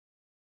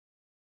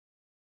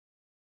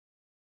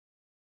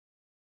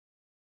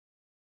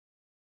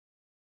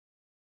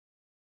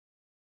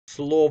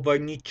Слово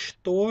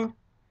 «ничто»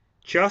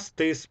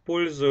 часто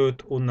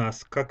используют у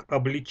нас как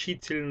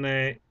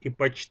обличительное и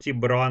почти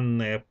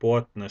бранное по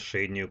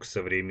отношению к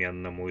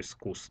современному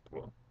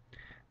искусству.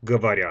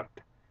 Говорят,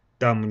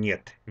 там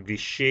нет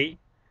вещей,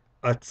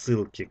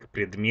 отсылки к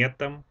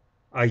предметам,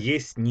 а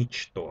есть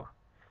ничто.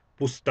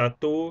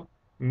 Пустоту,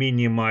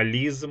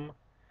 минимализм,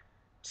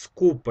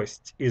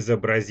 скупость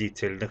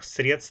изобразительных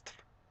средств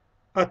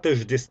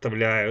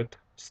отождествляют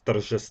с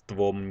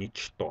торжеством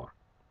ничто.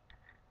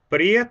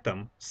 При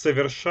этом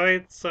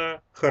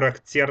совершается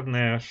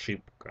характерная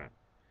ошибка.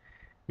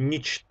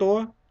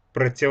 Ничто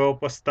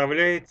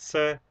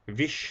противопоставляется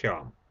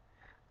вещам,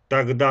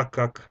 тогда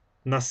как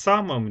на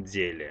самом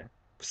деле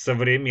в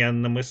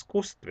современном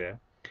искусстве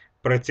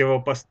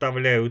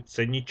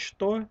противопоставляются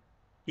ничто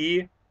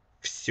и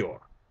все.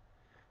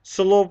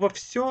 Слово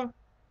 «все»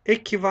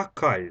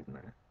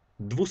 экивокально,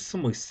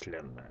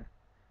 двусмысленно,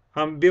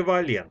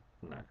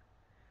 амбивалентно,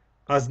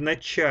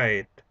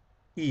 означает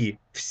и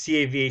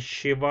все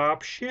вещи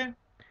вообще,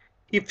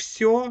 и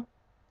все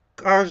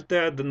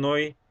каждой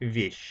одной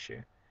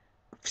вещи.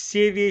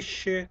 Все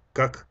вещи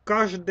как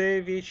каждая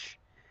вещь,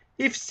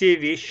 и все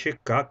вещи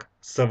как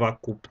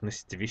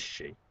совокупность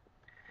вещей.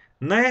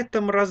 На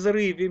этом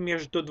разрыве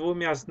между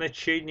двумя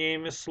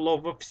значениями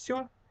слова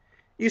 «все»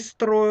 и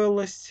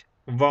строилась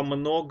во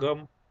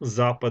многом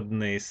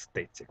западная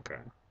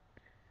эстетика.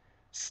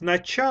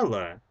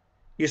 Сначала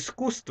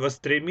искусство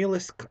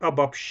стремилось к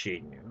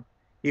обобщению,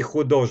 и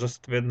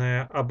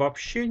художественное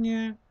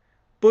обобщение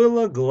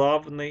было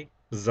главной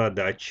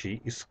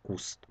задачей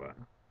искусства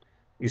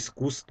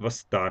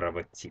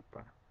старого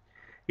типа.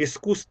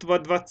 Искусство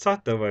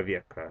XX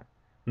века,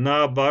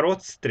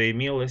 наоборот,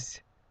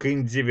 стремилось к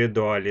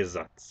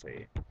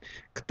индивидуализации,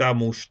 к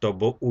тому,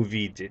 чтобы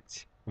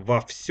увидеть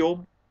во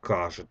всем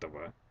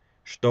каждого,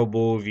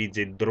 чтобы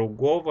увидеть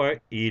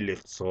другого и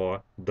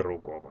лицо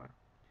другого.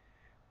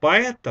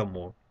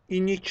 Поэтому и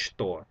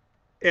ничто —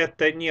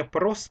 это не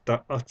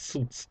просто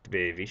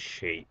отсутствие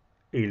вещей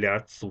или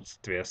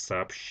отсутствие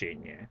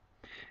сообщения.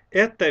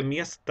 Это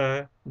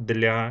место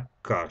для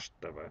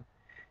каждого.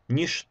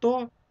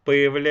 Ничто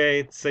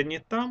появляется не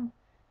там,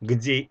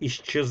 где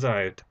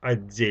исчезают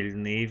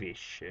отдельные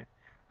вещи,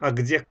 а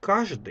где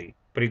каждый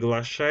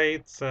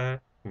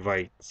приглашается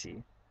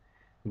войти,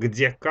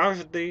 где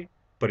каждый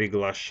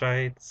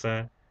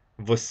приглашается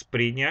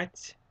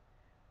воспринять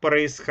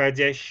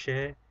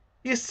происходящее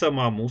и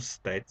самому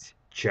стать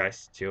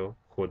частью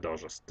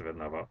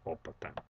художественного опыта.